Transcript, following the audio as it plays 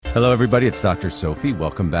Hello, everybody. It's Dr. Sophie.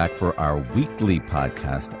 Welcome back for our weekly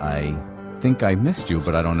podcast. I think I missed you,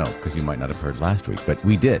 but I don't know because you might not have heard last week, but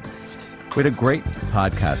we did. We had a great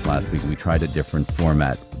podcast last week. We tried a different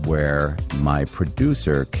format where my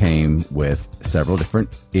producer came with several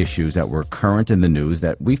different issues that were current in the news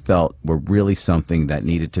that we felt were really something that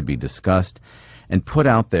needed to be discussed and put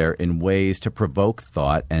out there in ways to provoke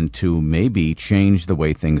thought and to maybe change the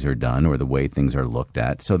way things are done or the way things are looked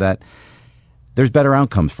at so that there's better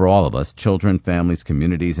outcomes for all of us, children, families,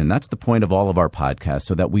 communities, and that's the point of all of our podcasts,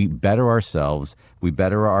 so that we better ourselves, we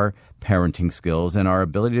better our parenting skills and our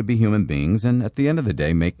ability to be human beings, and at the end of the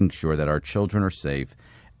day, making sure that our children are safe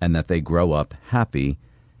and that they grow up happy,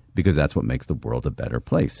 because that's what makes the world a better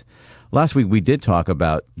place. Last week, we did talk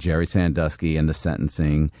about Jerry Sandusky and the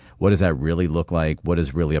sentencing. What does that really look like? What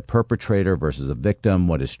is really a perpetrator versus a victim?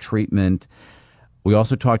 What is treatment? We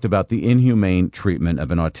also talked about the inhumane treatment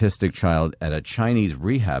of an autistic child at a Chinese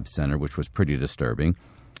rehab center, which was pretty disturbing.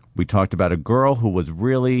 We talked about a girl who was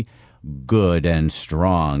really good and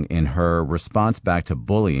strong in her response back to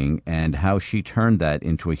bullying and how she turned that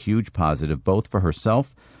into a huge positive, both for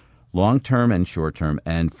herself, long-term and short-term,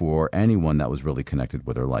 and for anyone that was really connected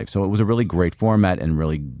with her life. So it was a really great format and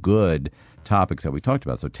really good topics that we talked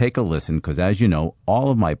about. So take a listen, because as you know,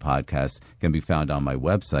 all of my podcasts can be found on my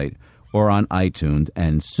website or on iTunes,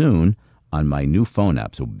 and soon on my new phone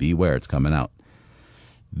app, so beware, it's coming out.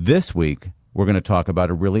 This week, we're going to talk about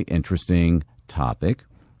a really interesting topic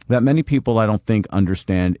that many people, I don't think,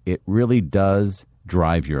 understand. It really does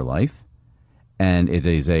drive your life, and it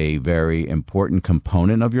is a very important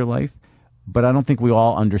component of your life, but I don't think we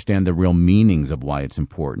all understand the real meanings of why it's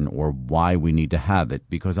important or why we need to have it,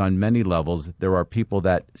 because on many levels, there are people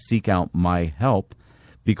that seek out my help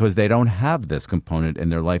because they don't have this component in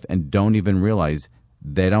their life and don't even realize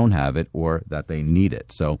they don't have it or that they need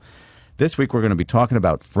it. So this week we're going to be talking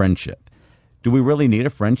about friendship. Do we really need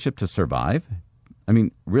a friendship to survive? I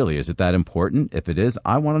mean, really, is it that important? If it is,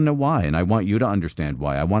 I want to know why, and I want you to understand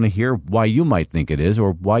why. I want to hear why you might think it is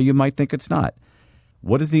or why you might think it's not.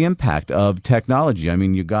 What is the impact of technology? I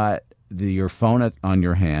mean, you got your phone on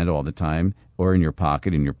your hand all the time or in your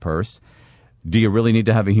pocket, in your purse. Do you really need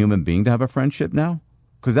to have a human being to have a friendship now?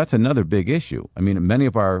 Because that's another big issue. I mean, many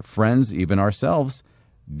of our friends, even ourselves,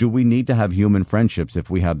 do we need to have human friendships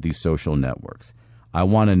if we have these social networks? I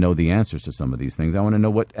want to know the answers to some of these things. I want to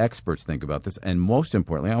know what experts think about this. And most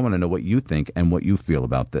importantly, I want to know what you think and what you feel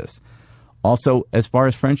about this. Also, as far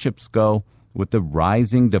as friendships go, with the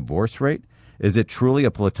rising divorce rate, is it truly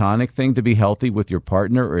a platonic thing to be healthy with your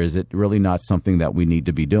partner, or is it really not something that we need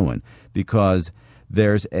to be doing? Because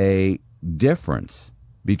there's a difference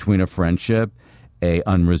between a friendship, a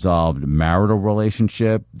unresolved marital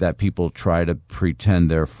relationship that people try to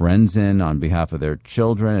pretend they're friends in on behalf of their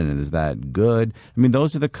children, and is that good? I mean,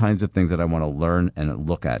 those are the kinds of things that I want to learn and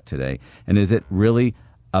look at today. And is it really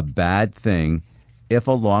a bad thing if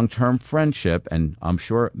a long-term friendship, and I'm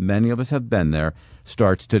sure many of us have been there,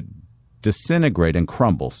 starts to disintegrate and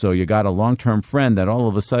crumble? So you got a long-term friend that all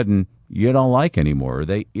of a sudden you don't like anymore, or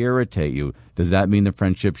they irritate you. Does that mean the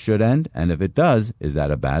friendship should end? And if it does, is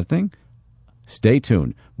that a bad thing? Stay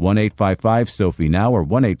tuned. 1-855-SOPHIE-NOW or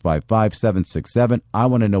 1-855-767. I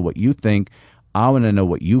want to know what you think. I want to know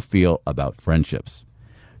what you feel about friendships.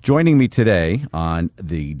 Joining me today on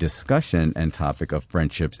the discussion and topic of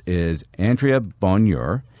friendships is Andrea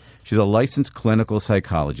Bonjour. She's a licensed clinical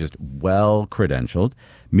psychologist, well-credentialed,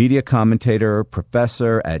 media commentator,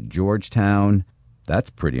 professor at Georgetown.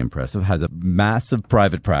 That's pretty impressive. Has a massive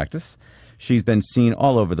private practice. She's been seen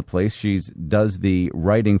all over the place. She does the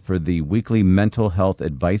writing for the weekly mental health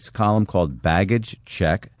advice column called Baggage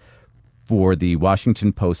Check for the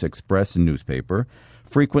Washington Post Express newspaper.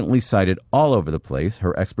 Frequently cited all over the place,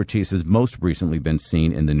 her expertise has most recently been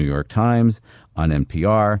seen in the New York Times, on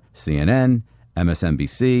NPR, CNN,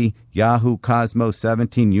 MSNBC, Yahoo, Cosmos,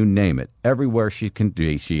 17, you name it. Everywhere she can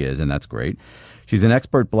be, she is, and that's great. She's an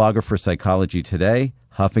expert blogger for Psychology Today,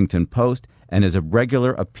 Huffington Post, and is a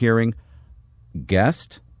regular appearing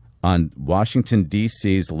guest on Washington,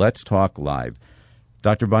 D.C.'s Let's Talk Live.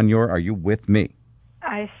 Dr. Bonjour, are you with me?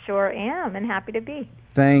 I sure am, and happy to be.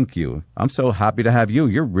 Thank you. I'm so happy to have you.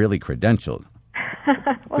 You're really credentialed.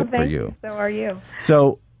 Well, good for you. So are you.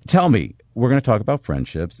 So tell me, we're going to talk about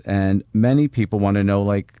friendships, and many people want to know,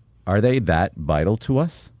 like, are they that vital to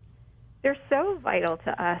us? They're so vital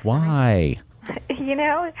to us. Why? You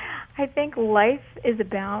know, I think life is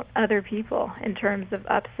about other people in terms of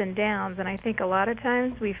ups and downs, and I think a lot of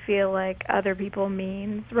times we feel like other people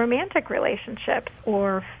means romantic relationships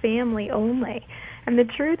or family only. And the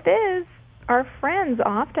truth is, our friends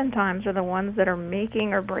oftentimes are the ones that are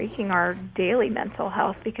making or breaking our daily mental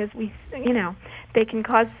health because they can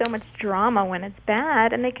cause so much drama when it's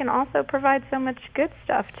bad, and they can also provide so much good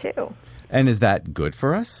stuff too. And is that good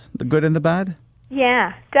for us, the good and the bad?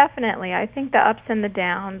 Yeah, definitely. I think the ups and the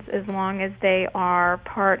downs, as long as they are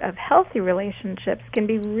part of healthy relationships, can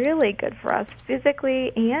be really good for us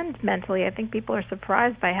physically and mentally. I think people are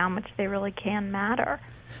surprised by how much they really can matter.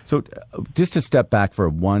 So just to step back for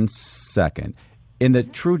 1 second, in the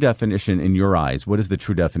true definition, in your eyes, what is the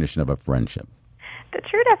true definition of a friendship? The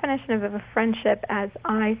true definition of a friendship, as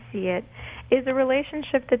I see it, is a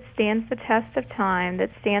relationship that stands the test of time, that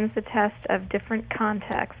stands the test of different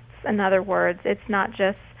contexts. In other words, it's not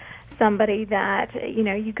just somebody that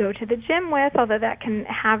you go to the gym with, although that can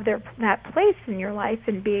have that place in your life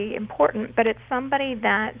and be important, but it's somebody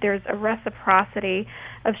that there's a reciprocity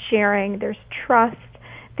of sharing, there's trust,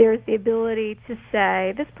 there's the ability to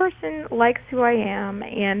say, this person likes who I am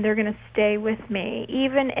and they're going to stay with me,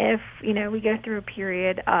 even if, we go through a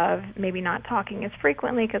period of maybe not talking as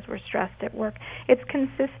frequently because we're stressed at work. It's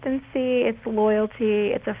consistency, it's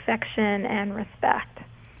loyalty, it's affection and respect.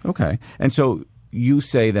 Okay. And so you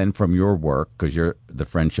say then from your work, because you're the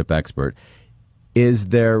friendship expert, is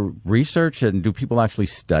there research and do people actually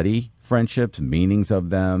study friendships, meanings of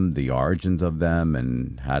them, the origins of them,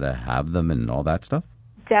 and how to have them and all that stuff?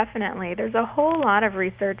 Definitely. There's a whole lot of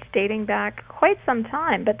research dating back quite some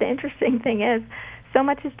time, but the interesting thing is so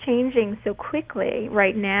much is changing so quickly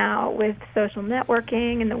right now with social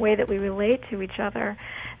networking and the way that we relate to each other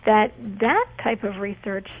that type of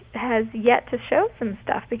research has yet to show some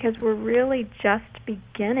stuff because we're really just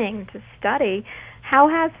beginning to study how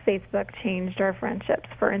has Facebook changed our friendships,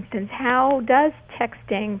 for instance. How does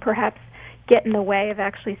texting perhaps get in the way of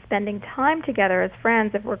actually spending time together as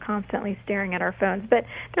friends if we're constantly staring at our phones? But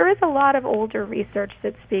there is a lot of older research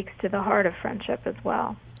that speaks to the heart of friendship as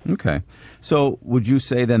well. Okay. So would you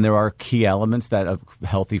say then there are key elements that a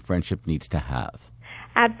healthy friendship needs to have?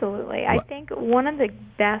 Absolutely. I think one of the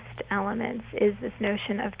best elements is this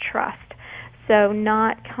notion of trust. So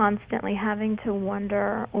not constantly having to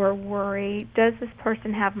wonder or worry, does this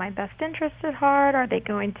person have my best interest at heart? Are they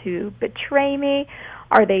going to betray me?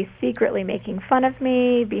 Are they secretly making fun of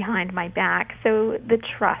me behind my back? So the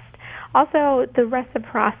trust. Also the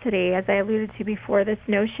reciprocity, as I alluded to before, this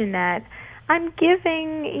notion that I'm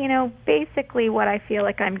giving, basically what I feel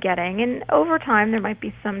like I'm getting. And over time, there might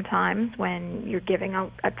be some times when you're giving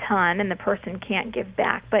a ton and the person can't give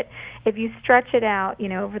back. But if you stretch it out,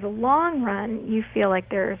 over the long run, you feel like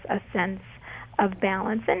there's a sense of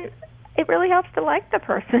balance. And it really helps to like the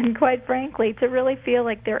person, quite frankly, to really feel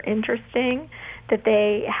like they're interesting, that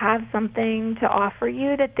they have something to offer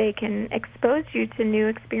you, that they can expose you to new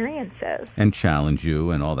experiences. And challenge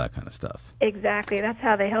you and all that kind of stuff. Exactly. That's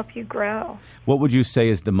how they help you grow. What would you say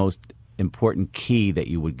is the most important key that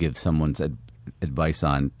you would give someone's advice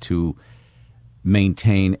on to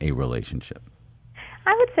maintain a relationship?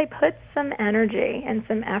 I would say put some energy and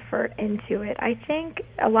some effort into it. I think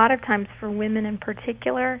a lot of times for women in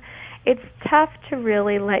particular, it's tough to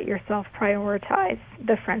really let yourself prioritize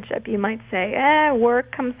the friendship. You might say,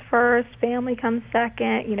 work comes first, family comes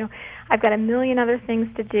second, I've got a million other things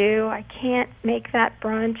to do, I can't make that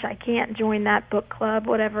brunch, I can't join that book club,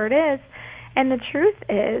 whatever it is. And the truth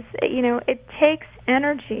is, it takes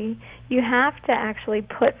energy. You have to actually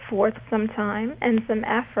put forth some time and some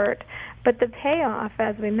effort. But the payoff,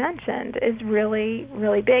 as we mentioned, is really,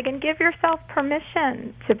 really big. And give yourself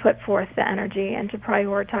permission to put forth the energy and to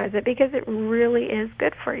prioritize it because it really is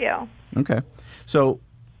good for you. Okay. So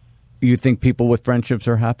you think people with friendships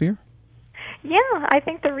are happier? Yeah, I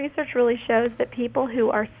think the research really shows that people who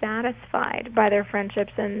are satisfied by their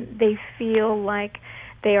friendships and they feel like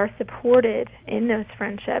they are supported in those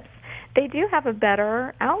friendships, they do have a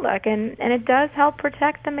better outlook, and it does help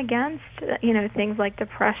protect them against, things like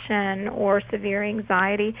depression or severe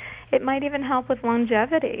anxiety. It might even help with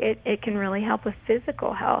longevity. It can really help with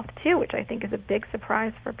physical health, too, which I think is a big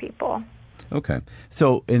surprise for people. Okay.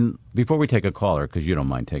 So before we take a caller, because you don't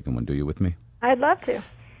mind taking one, do you, with me? I'd love to.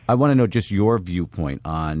 I want to know just your viewpoint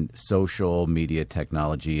on social media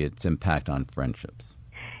technology, its impact on friendships.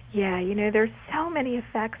 Yeah, there's so many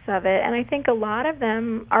effects of it, and I think a lot of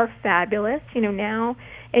them are fabulous. Now,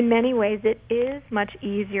 in many ways, it is much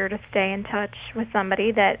easier to stay in touch with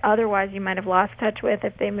somebody that otherwise you might have lost touch with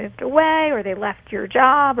if they moved away or they left your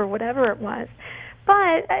job or whatever it was.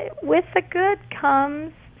 But with the good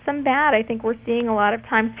comes some bad. I think we're seeing a lot of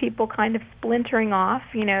times people kind of splintering off.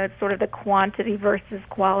 It's sort of the quantity versus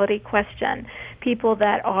quality question. People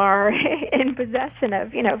that are in possession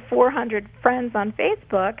of, 400 friends on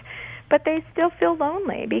Facebook, but they still feel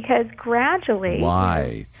lonely because gradually...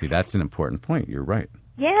 Why? See, that's an important point. You're right.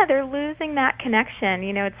 Yeah, they're losing that connection.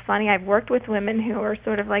 It's funny, I've worked with women who are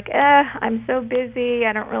sort of like, I'm so busy,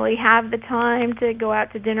 I don't really have the time to go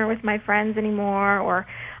out to dinner with my friends anymore, or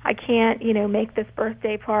I can't, make this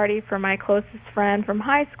birthday party for my closest friend from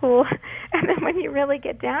high school. And then when you really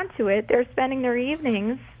get down to it, they're spending their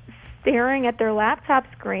evenings staring at their laptop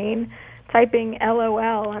screen, typing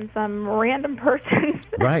LOL on some random person's.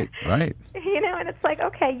 Right. And it's like,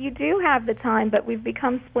 okay, you do have the time, but we've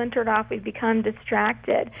become splintered off, we've become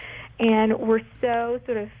distracted, and we're so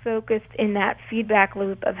sort of focused in that feedback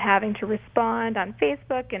loop of having to respond on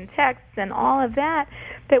Facebook and texts and all of that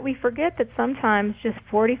we forget that sometimes just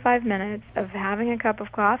 45 minutes of having a cup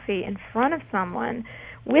of coffee in front of someone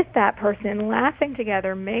with that person, laughing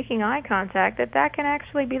together, making eye contact, that can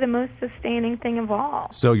actually be the most sustaining thing of all.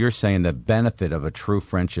 So you're saying the benefit of a true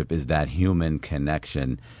friendship is that human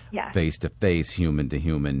connection, yes, face-to-face,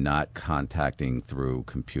 human-to-human, not contacting through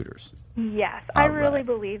computers. Yes, I really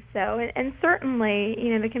believe so. And certainly,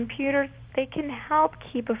 the computers, they can help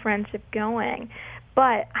keep a friendship going.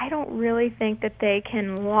 But I don't really think that they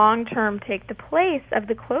can long-term take the place of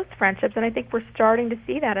the close friendships. And I think we're starting to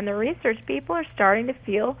see that in the research. People are starting to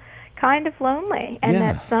feel kind of lonely, and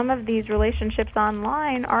that some of these relationships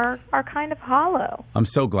online are kind of hollow. I'm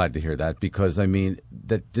so glad to hear that, because,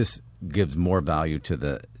 that just gives more value to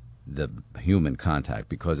the human contact,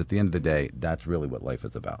 because at the end of the day, that's really what life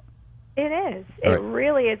is about. It is. It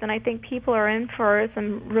really is. And I think people are in for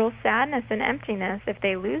some real sadness and emptiness if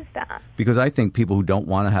they lose that. Because I think people who don't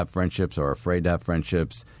want to have friendships or are afraid to have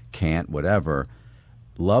friendships, can't, whatever,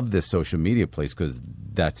 love this social media place because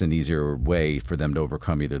that's an easier way for them to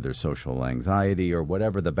overcome either their social anxiety or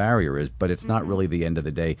whatever the barrier is. But it's not really, the end of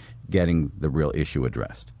the day, getting the real issue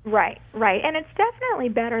addressed. Right. And it's definitely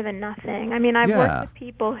better than nothing. I've worked with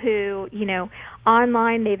people who,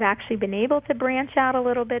 online, they've actually been able to branch out a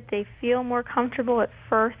little bit. They feel more comfortable at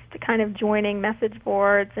first kind of joining message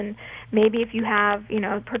boards, and maybe if you have,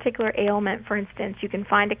 a particular ailment, for instance, you can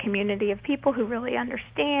find a community of people who really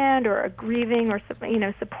understand, or a grieving or,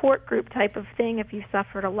 support group type of thing if you've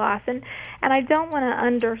suffered a loss. And I don't want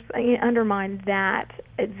to undermine that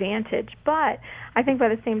advantage, but I think by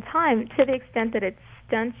the same time, to the extent that it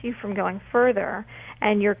stunts you from going further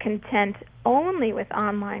and you're content only with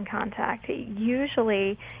online contact,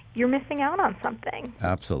 usually you're missing out on something.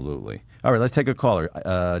 Absolutely. All right, let's take a caller.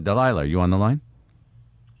 Delilah, are you on the line?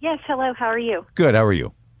 Yes, hello, how are you? Good, how are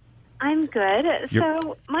you? I'm good.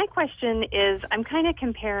 So my question is, I'm kind of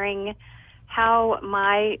comparing how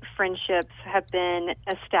my friendships have been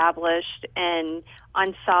established and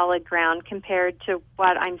on solid ground compared to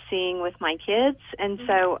what I'm seeing with my kids. And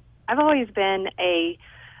so I've always been a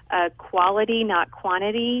quality, not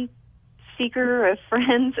quantity seeker of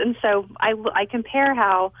friends. And so I compare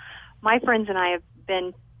how my friends and I have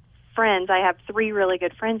been friends. I have 3 really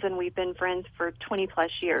good friends, and we've been friends for 20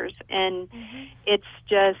 plus years. And it's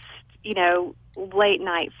just, late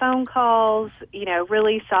night phone calls,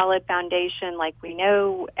 really solid foundation. Like, we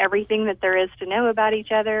know everything that there is to know about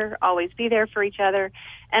each other, always be there for each other.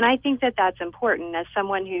 And I think that that's important as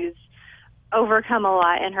someone who's overcome a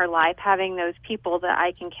lot in her life, having those people that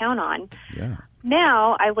I can count on. Yeah.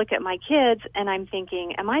 Now I look at my kids and I'm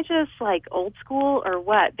thinking, am I just like old school or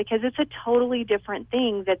what? Because it's a totally different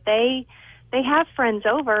thing that they have friends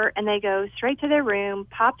over and they go straight to their room,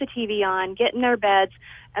 pop the TV on, get in their beds,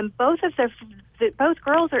 and both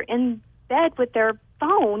girls are in bed with their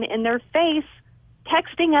phone in their face,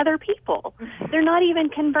 texting other people. They're not even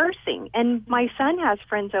conversing. And my son has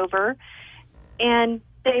friends over, and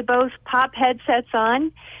they both pop headsets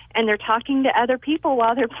on, and they're talking to other people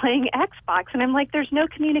while they're playing Xbox. And I'm like, there's no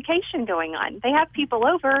communication going on. They have people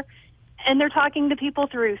over, and they're talking to people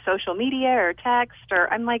through social media or text.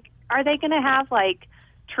 Or I'm like, are they going to have, like,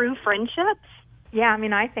 true friendships? Yeah,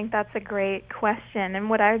 I think that's a great question. And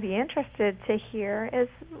what I would be interested to hear is,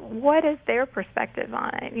 what is their perspective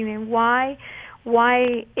on it? Why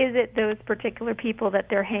is it those particular people that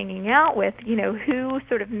they're hanging out with, who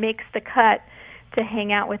sort of makes the cut to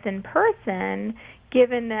hang out with in person,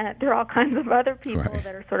 given that there are all kinds of other people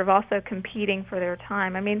that are sort of also competing for their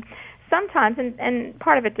time? Sometimes, and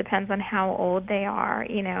part of it depends on how old they are.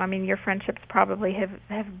 Your friendships probably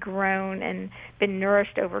have grown and been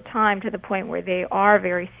nourished over time to the point where they are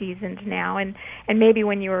very seasoned now. And maybe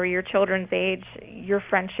when you were your children's age, your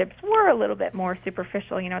friendships were a little bit more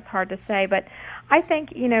superficial. It's hard to say. But I think,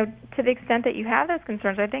 to the extent that you have those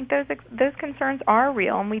concerns, I think those concerns are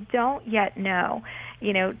real, and we don't yet know,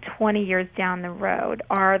 20 years down the road,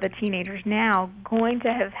 are the teenagers now going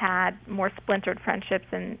to have had more splintered friendships,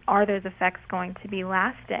 and are those effects going to be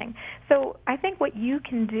lasting? So I think what you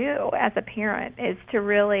can do as a parent is to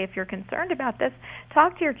really, if you're concerned about this,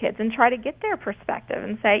 talk to your kids and try to get their perspective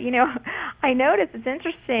and say, I notice it's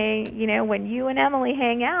interesting, when you and Emily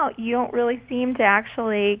hang out, you don't really seem to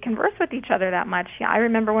actually converse with each other that much. I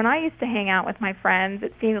remember when I used to hang out with my friends,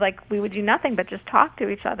 it seemed like we would do nothing but just talk to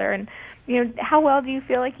each other. And, how well do you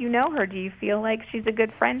feel like you know her? Do you feel like she's a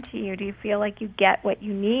good friend to you? Do you feel like you get what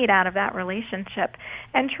you need out of that relationship?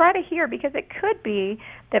 And try to hear, because it could be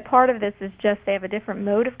that part of this is just they have a different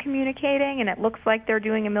mode of communicating, and it looks like they're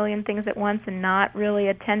doing a million things at once and not really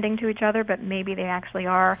attending to each other, but maybe they actually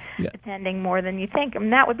are attending more than you think.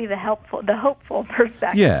 And that would be the hopeful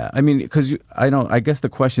perspective. Yeah, I mean, because I guess the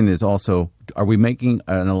question is also, are we making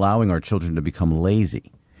and allowing our children to become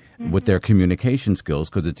lazy with their communication skills?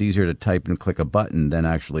 Because it's easier to type and click a button than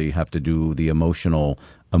actually have to do the emotional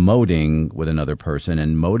emoting with another person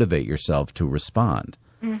and motivate yourself to respond.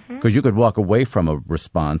 Because you could walk away from a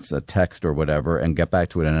response, a text or whatever, and get back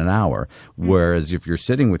to it in an hour. Whereas if you're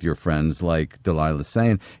sitting with your friends, like Delilah's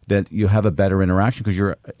saying, that you have a better interaction because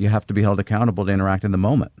you have to be held accountable to interact in the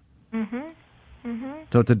moment.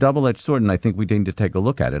 So it's a double-edged sword, and I think we need to take a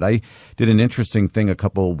look at it. I did an interesting thing a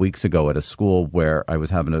couple of weeks ago at a school where I was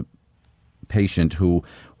having a patient who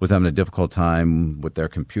was having a difficult time with their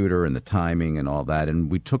computer and the timing and all that,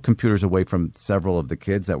 and we took computers away from several of the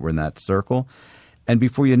kids that were in that circle. And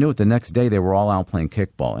before you knew it, the next day they were all out playing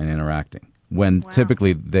kickball and interacting, when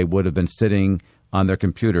typically they would have been sitting on their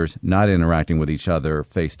computers, not interacting with each other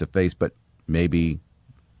face-to-face, but maybe,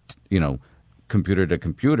 computer to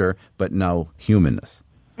computer, but no humanness.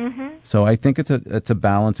 So I think it's a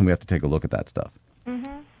balance, and we have to take a look at that stuff.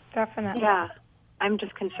 Definitely. Yeah. I'm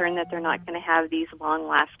just concerned that they're not going to have these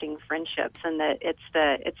long-lasting friendships, and that it's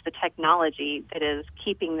the technology that is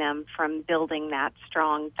keeping them from building that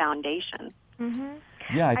strong foundation.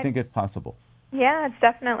 Yeah, I think it's possible. Yeah, it's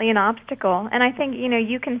definitely an obstacle. And I think,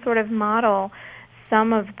 you can sort of model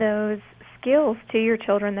some of those skills to your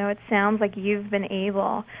children, though it sounds like you've been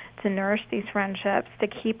able to nourish these friendships, to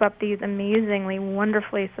keep up these amazingly,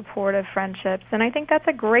 wonderfully supportive friendships. And I think that's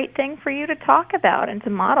a great thing for you to talk about and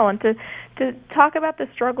to model and to talk about the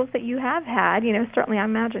struggles that you have had. Certainly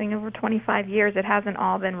I'm imagining over 25 years it hasn't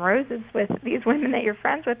all been roses with these women that you're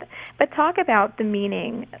friends with, but talk about the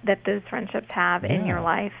meaning that those friendships have in your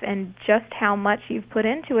life and just how much you've put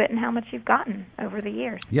into it and how much you've gotten over the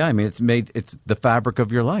years. Yeah, I mean, it's the fabric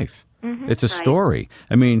of your life. It's a story.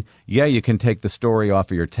 I mean, you can take the story off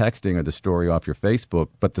of your texting or the story off your Facebook,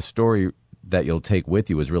 but the story that you'll take with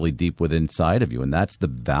you is really deep within inside of you. And that's the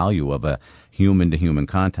value of a human-to-human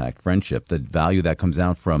contact, friendship, the value that comes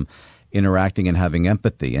out from interacting and having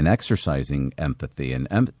empathy and exercising empathy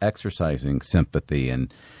and exercising sympathy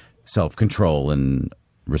and self-control and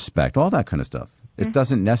respect, all that kind of stuff. It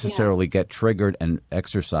doesn't necessarily get triggered and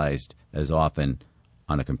exercised as often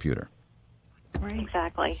on a computer. Right.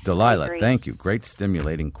 Exactly. Delilah, thank you. Great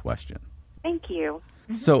stimulating question. Thank you.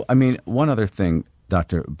 So, I mean, one other thing,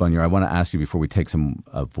 Dr. Bunyar, I want to ask you before we take some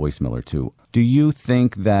voicemail or two. Do you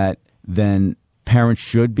think that then parents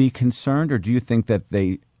should be concerned, or do you think that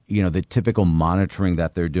they, the typical monitoring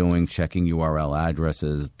that they're doing, checking URL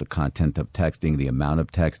addresses, the content of texting, the amount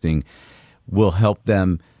of texting, will help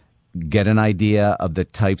them get an idea of the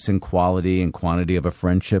types and quality and quantity of a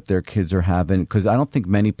friendship their kids are having? Because I don't think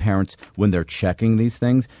many parents, when they're checking these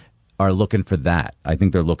things, are looking for that. I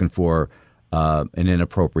think they're looking for an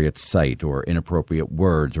inappropriate site or inappropriate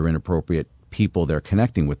words or inappropriate people they're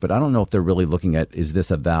connecting with. But I don't know if they're really looking at, is this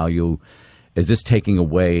a value? Is this taking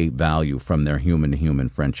away value from their human-to-human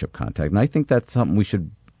friendship contact? And I think that's something we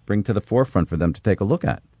should bring to the forefront for them to take a look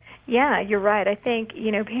at. Yeah, you're right. I think,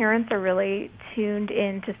 parents are really tuned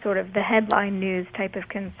into sort of the headline news type of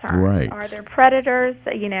concern. Right. Are there predators,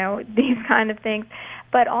 these kind of things.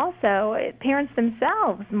 But also, parents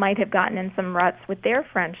themselves might have gotten in some ruts with their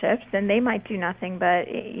friendships, and they might do nothing but,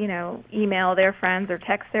 email their friends or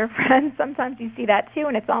text their friends. Sometimes you see that, too,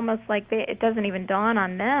 and it's almost like it doesn't even dawn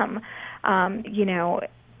on them,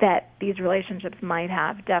 that these relationships might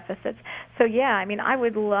have deficits. So, yeah, I mean, I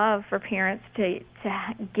would love for parents to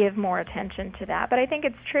give more attention to that. But I think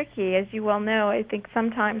it's tricky. As you well know, I think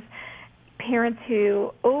sometimes parents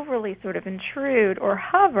who overly sort of intrude or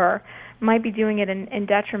hover might be doing it in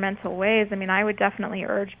detrimental ways. I mean, I would definitely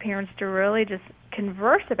urge parents to really just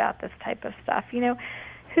converse about this type of stuff.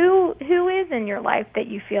 who is in your life that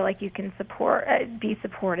you feel like you can be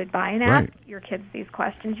supported by, and ask your kids these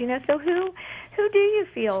questions. So who do you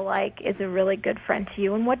feel like is a really good friend to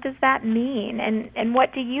you, and what does that mean, and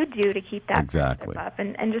what do you do to keep that friendship up,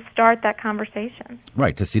 and just start that conversation.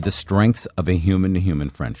 Right, to see the strengths of a human-to-human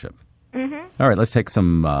friendship. Mm-hmm. All right, let's take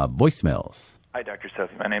some voicemails. Hi, Dr.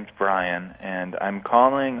 Sophie. My name's Brian, and I'm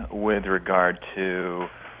calling with regard to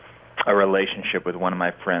a relationship with one of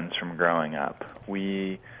my friends from growing up.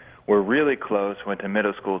 We were really close, went to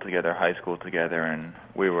middle school together, high school together, and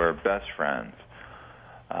we were best friends.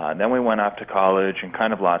 Then we went off to college and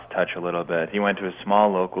kind of lost touch a little bit. He went to a small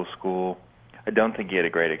local school. I don't think he had a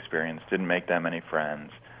great experience, didn't make that many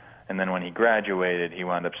friends. And then when he graduated, he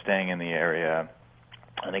wound up staying in the area.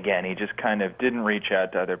 And again, he just kind of didn't reach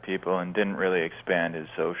out to other people and didn't really expand his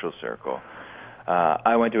social circle.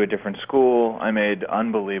 I went to a different school. I made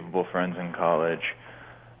unbelievable friends in college.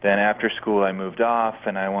 Then after school, I moved off,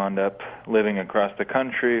 and I wound up living across the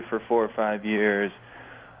country for 4 or 5 years,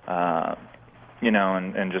 and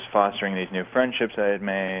just fostering these new friendships I had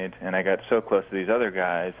made. And I got so close to these other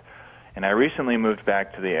guys. And I recently moved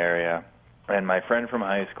back to the area, and my friend from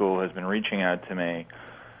high school has been reaching out to me.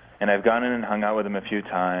 And I've gone in and hung out with him a few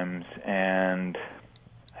times, and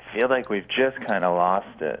I feel like we've just kind of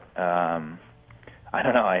lost it. I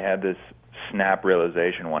don't know, I had this snap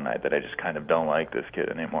realization one night that I just kind of don't like this kid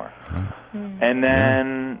anymore. Mm-hmm. And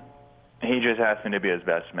then he just asked me to be his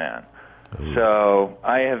best man. Ooh. So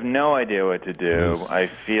I have no idea what to do. Ooh. I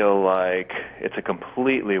feel like it's a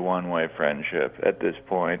completely one-way friendship at this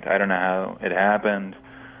point. I don't know how it happened,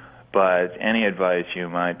 but any advice you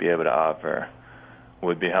might be able to offer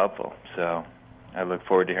would be helpful. So I look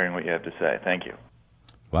forward to hearing what you have to say. Thank you.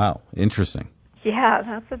 Wow, interesting. Yeah,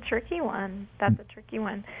 that's a tricky one.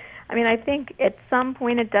 I mean, I think at some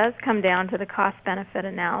point it does come down to the cost-benefit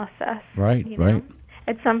analysis. Right, right.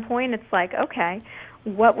 At some point it's like, okay,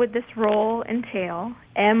 what would this role entail?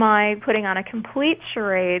 Am I putting on a complete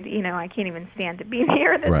charade? I can't even stand to be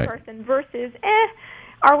near this person versus,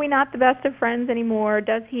 are we not the best of friends anymore?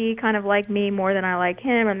 Does he kind of like me more than I like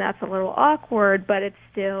him? And that's a little awkward, but it's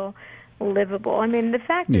still livable. I mean, the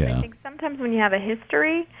fact is, I think sometimes when you have a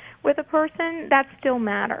history with a person, that still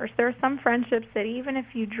matters. There are some friendships that even if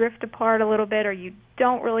you drift apart a little bit or you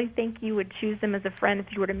don't really think you would choose them as a friend if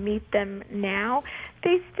you were to meet them now,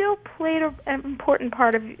 they still played an important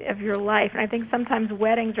part of your life. And I think sometimes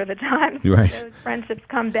weddings are the times when those friendships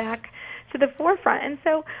come back to the forefront. And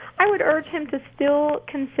so I would urge him to still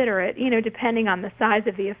consider it, depending on the size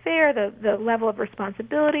of the affair, the level of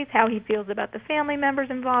responsibilities, how he feels about the family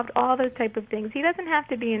members involved, all those type of things. He doesn't have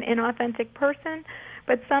to be an inauthentic person,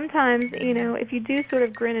 but sometimes, if you do sort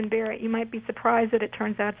of grin and bear it, you might be surprised that it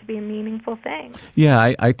turns out to be a meaningful thing.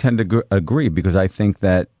 Yeah, I tend to agree, because I think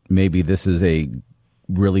that maybe this is a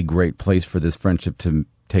really great place for this friendship to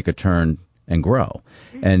take a turn and grow.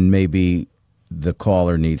 Mm-hmm. And maybe the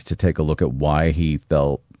caller needs to take a look at why he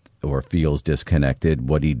felt or feels disconnected,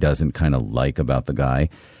 what he doesn't kind of like about the guy,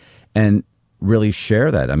 and really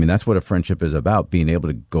share that. I mean, that's what a friendship is about, being able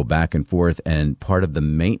to go back and forth. And part of the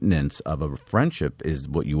maintenance of a friendship is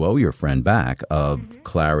what you owe your friend back of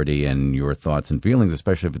clarity and your thoughts and feelings,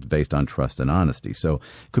 especially if it's based on trust and honesty. So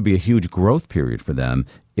it could be a huge growth period for them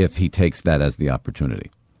if he takes that as the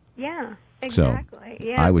opportunity. Yeah, exactly.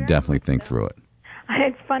 So I would definitely think through it.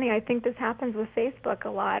 It's funny. I think this happens with Facebook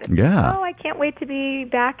a lot. It's like, I can't wait to be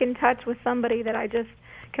back in touch with somebody that I just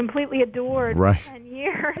completely adored for 10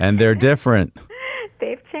 years. And they're different.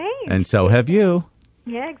 They've changed. And so have you.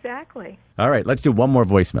 Yeah, exactly. All right, let's do one more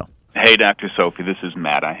voicemail. Hey, Dr. Sophie, this is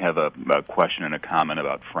Matt. I have a question and a comment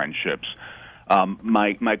about friendships.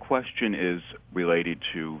 My question is related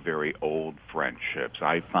to very old friendships.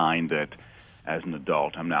 I find that as an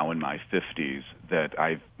adult, I'm now in my 50s, that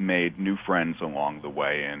I've made new friends along the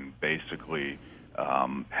way and basically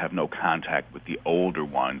have no contact with the older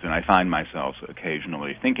ones. And I find myself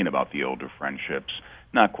occasionally thinking about the older friendships,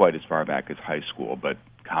 not quite as far back as high school, but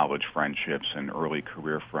college friendships and early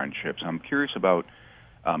career friendships. I'm curious about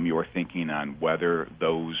your thinking on whether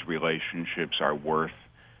those relationships are worth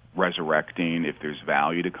resurrecting, if there's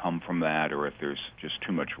value to come from that, or if there's just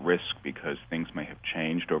too much risk because things may have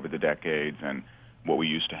changed over the decades and what we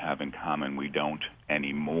used to have in common we don't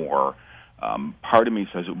anymore. Part of me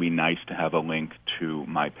says it would be nice to have a link to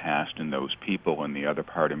my past and those people, and the other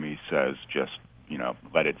part of me says just,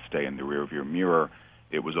 let it stay in the rearview mirror.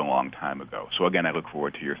 It was a long time ago. So again, I look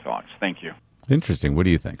forward to your thoughts. Thank you. Interesting. What do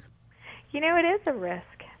you think? It is a risk.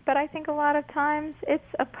 but I think a lot of times it's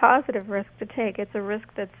a positive risk to take. It's a risk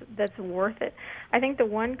that's worth it. I think the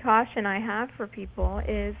one caution I have for people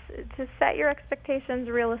is to set your expectations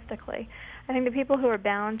realistically. I think the people who are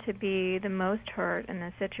bound to be the most hurt in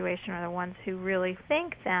this situation are the ones who really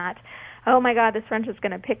think that, oh my God, this friendship's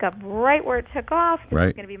going to pick up right where it took off. This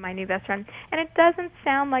is going to be my new best friend. And it doesn't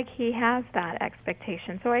sound like he has that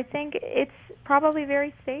expectation. So I think it's probably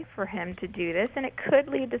very safe for him to do this, and it could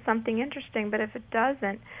lead to something interesting. But if it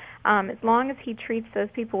doesn't, as long as he treats those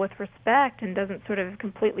people with respect and doesn't sort of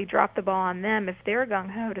completely drop the ball on them if they're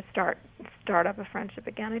gung-ho to start up a friendship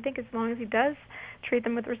again, I think as long as he does treat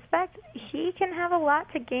them with respect, he can have a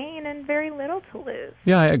lot to gain and very little to lose.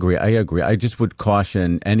 Yeah, I agree. I just would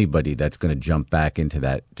caution anybody that's going to jump back into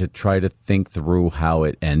that to try to think through how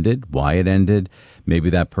it ended, why it ended.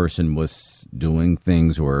 Maybe that person was doing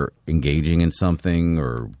things or engaging in something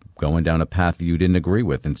or going down a path that you didn't agree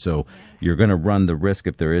with. And so you're going to run the risk,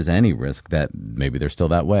 if there is any risk, that maybe they're still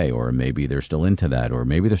that way, or maybe they're still into that, or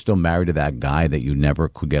maybe they're still married to that guy that you never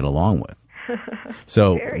could get along with.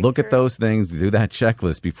 So look at those things, do that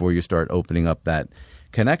checklist before you start opening up that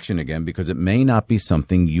connection again, because it may not be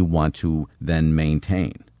something you want to then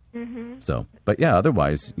maintain. Mm-hmm. So, but yeah,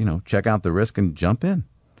 otherwise, check out the risk and jump in.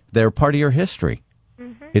 They're part of your history.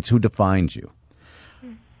 Mm-hmm. It's who defines you.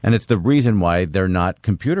 Mm-hmm. And it's the reason why they're not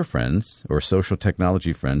computer friends or social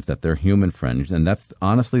technology friends, that they're human friends. And that's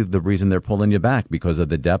honestly the reason they're pulling you back, because of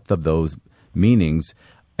the depth of those meanings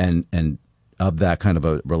and of that kind of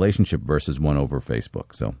a relationship versus one over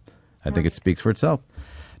Facebook. So I think it speaks for itself.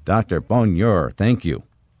 Dr. Bonjour, thank you.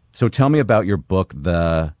 So tell me about your book,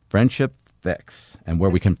 The Friendship Fix, and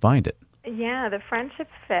where we can find it. Yeah, The Friendship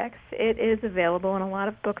Fix. It is available in a lot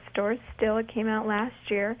of bookstores still. It came out last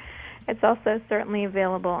year. It's also certainly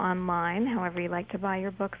available online, however you like to buy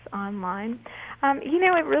your books online.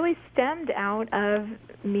 It really stemmed out of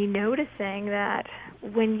me noticing that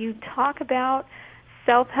when you talk about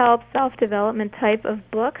self-help, self-development type of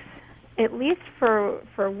books, at least for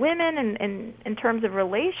women and in terms of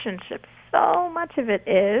relationships, so much of it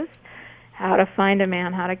is how to find a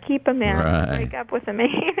man, how to keep a man, how to break up with a man,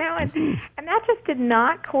 and that just did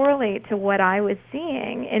not correlate to what I was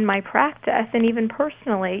seeing in my practice and even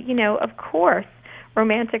personally. Of course,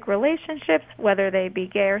 romantic relationships, whether they be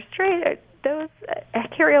gay or straight, those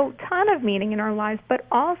carry a ton of meaning in our lives, but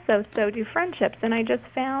also so do friendships. And I just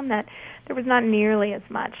found that there was not nearly as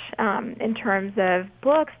much in terms of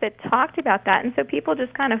books that talked about that. And so people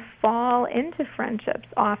just kind of fall into friendships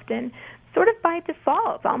often, sort of by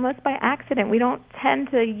default, almost by accident. We don't tend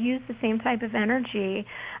to use the same type of energy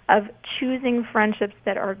of choosing friendships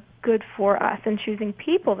that are good for us and choosing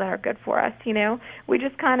people that are good for us. We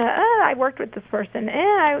just kind of, I worked with this person,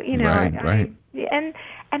 Right.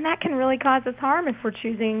 And that can really cause us harm if we're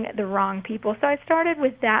choosing the wrong people. So I started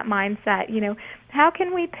with that mindset. How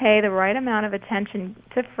can we pay the right amount of attention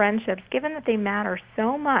to friendships, given that they matter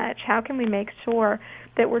so much? How can we make sure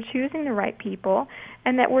that we're choosing the right people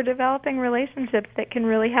and that we're developing relationships that can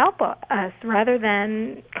really help us rather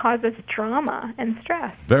than cause us drama and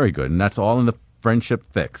stress? Very good. And that's all in the Friendship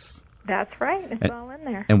Fix. That's right. It's all in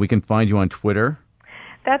there. And we can find you on Twitter.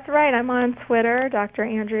 That's right. I'm on Twitter, Dr.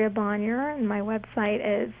 Andrea Bonjour, and my website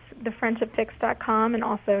is thefriendshipfix.com and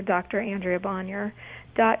also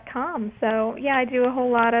drandreabonjour.com. So, yeah, I do a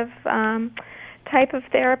whole lot of type of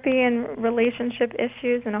therapy and relationship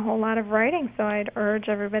issues and a whole lot of writing, so I'd urge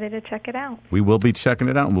everybody to check it out. We will be checking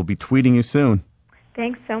it out, and we'll be tweeting you soon.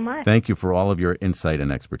 Thanks so much. Thank you for all of your insight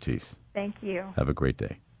and expertise. Thank you. Have a great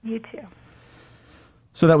day. You too.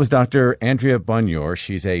 So that was Dr. Andrea Bonjour.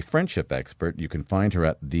 She's a friendship expert. You can find her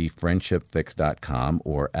at thefriendshipfix.com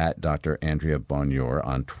or at Dr. Andrea Bonjour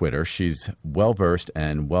on Twitter. She's well-versed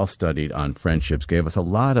and well-studied on friendships, gave us a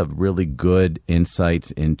lot of really good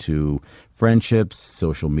insights into friendships,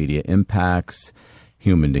 social media impacts,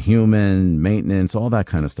 human-to-human, maintenance, all that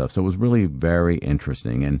kind of stuff. So it was really very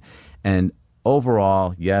interesting. And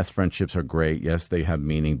overall, yes, friendships are great. Yes, they have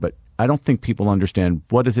meaning, but I don't think people understand,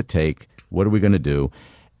 what does it take? What are we going to do?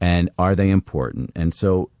 And are they important? And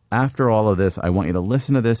so after all of this, I want you to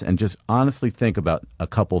listen to this and just honestly think about a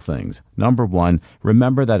couple things. Number one,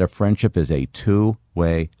 remember that a friendship is a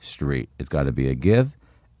two-way street. It's got to be a give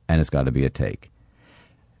and it's got to be a take.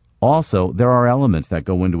 Also, there are elements that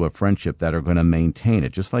go into a friendship that are going to maintain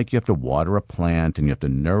it. Just like you have to water a plant and you have to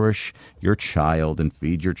nourish your child and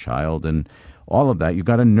feed your child and all of that, you've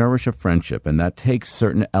got to nourish a friendship. And that takes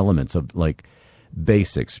certain elements of like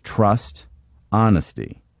basics, trust,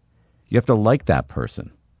 honesty. You have to like that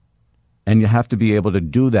person. And you have to be able to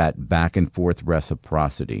do that back and forth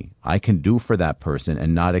reciprocity. I can do for that person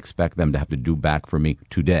and not expect them to have to do back for me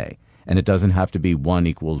today. And it doesn't have to be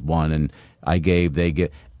 1 = 1 and I gave, they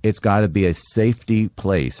get. It's got to be a safety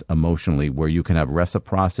place emotionally where you can have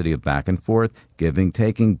reciprocity of back and forth, giving,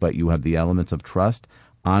 taking, but you have the elements of trust,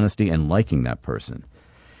 honesty, and liking that person.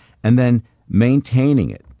 And then maintaining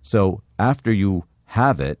it. So after you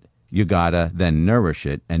have it, you got to then nourish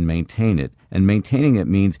it and maintain it. And maintaining it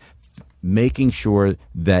means making sure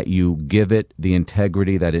that you give it the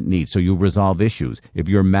integrity that it needs. So you resolve issues. If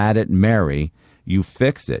you're mad at Mary, you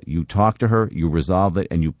fix it. You talk to her, you resolve it,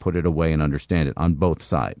 and you put it away and understand it on both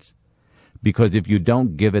sides. Because if you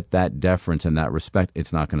don't give it that deference and that respect,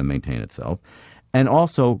 it's not going to maintain itself. And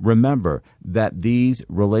also remember that these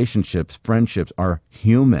relationships, friendships, are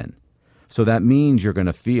human. So that means you're going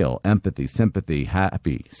to feel empathy, sympathy,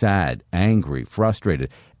 happy, sad, angry, frustrated.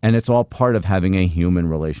 And it's all part of having a human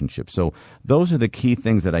relationship. So those are the key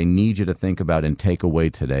things that I need you to think about and take away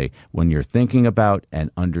today when you're thinking about and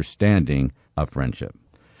understanding a friendship.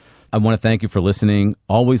 I want to thank you for listening,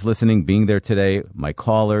 always listening, being there today. My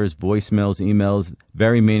callers, voicemails, emails,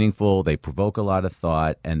 very meaningful. They provoke a lot of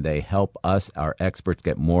thought, and they help us, our experts,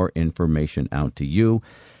 get more information out to you.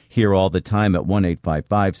 Here all the time at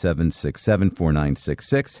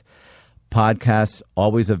 1-855-767-4966. Podcasts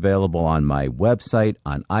always available on my website,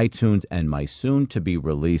 on iTunes, and my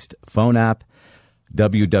soon-to-be-released phone app.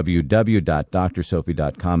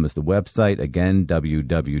 www.drsophie.com is the website. Again,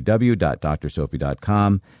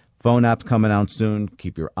 www.drsophie.com. Phone app's coming out soon.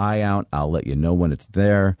 Keep your eye out. I'll let you know when it's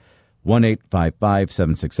there.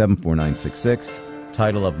 1-855-767-4966.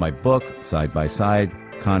 Title of my book, Side by Side,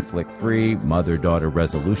 Conflict-Free, Mother-Daughter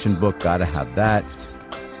Resolution Book. Gotta have that.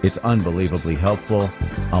 It's unbelievably helpful.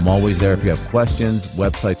 I'm always there if you have questions.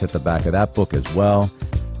 Website's at the back of that book as well.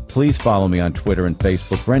 Please follow me on Twitter and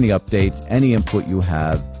Facebook for any updates, any input you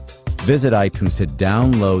have. Visit iTunes to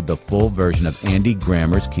download the full version of Andy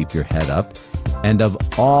Grammer's Keep Your Head Up. And of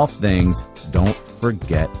all things, don't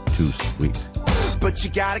forget to sweep. But you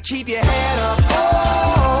gotta keep your head up,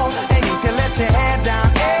 oh, and you can let your head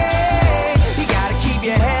down.